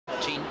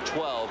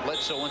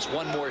Bledsoe wants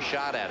one more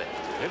shot at it.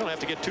 They don't have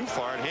to get too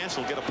far, and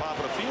Hansel will get a pop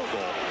at a field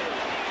goal.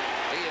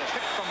 He is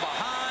hit from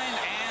behind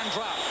and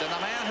dropped, and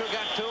the man who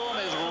got to him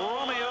is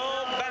Romeo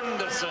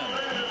Bandison.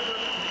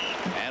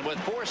 And with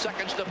 4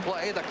 seconds to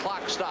play, the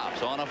clock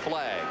stops on a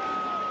flag.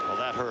 Well,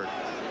 that hurt,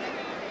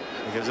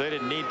 because they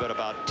didn't need but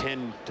about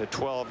 10 to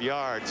 12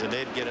 yards, and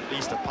they'd get at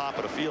least a pop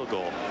at a field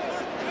goal.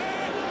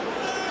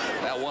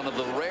 Now, one of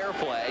the rare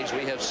flags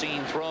we have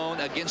seen thrown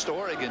against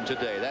Oregon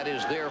today. That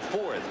is their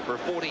 4th for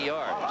 40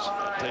 yards.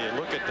 I tell you,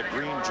 look at the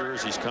green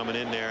jerseys coming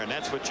in there, and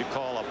that's what you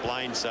call a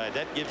blindside.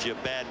 That gives you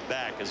a bad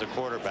back as a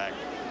quarterback.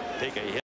 Take a hit.